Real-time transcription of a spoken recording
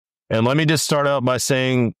And let me just start out by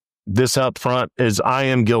saying this up front is I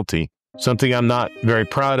am guilty. Something I'm not very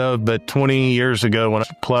proud of, but 20 years ago, when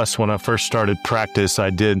I first started practice,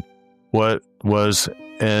 I did what was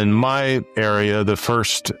in my area, the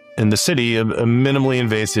first in the city, a minimally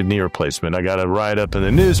invasive knee replacement. I got a write-up in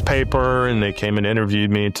the newspaper, and they came and interviewed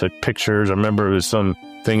me, took pictures. I remember it was some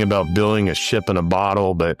thing about building a ship in a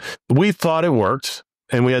bottle, but we thought it worked.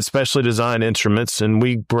 And we had specially designed instruments, and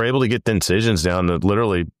we were able to get the incisions down to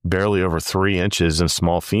literally barely over 3 inches in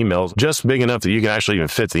small females, just big enough that you can actually even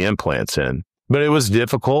fit the implants in. But it was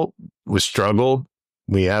difficult. We struggled.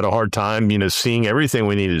 We had a hard time, seeing everything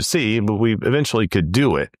we needed to see, but we eventually could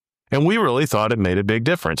do it. And we really thought it made a big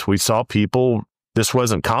difference. We saw people, this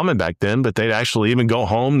wasn't common back then, but they'd actually even go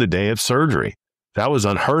home the day of surgery. That was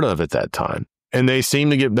unheard of at that time. And they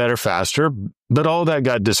seemed to get better faster, but all that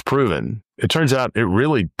got disproven. It turns out it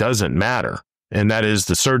really doesn't matter. And that is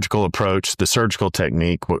the surgical approach, the surgical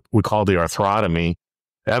technique, what we call the arthrotomy.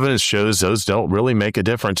 Evidence shows those don't really make a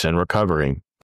difference in recovery.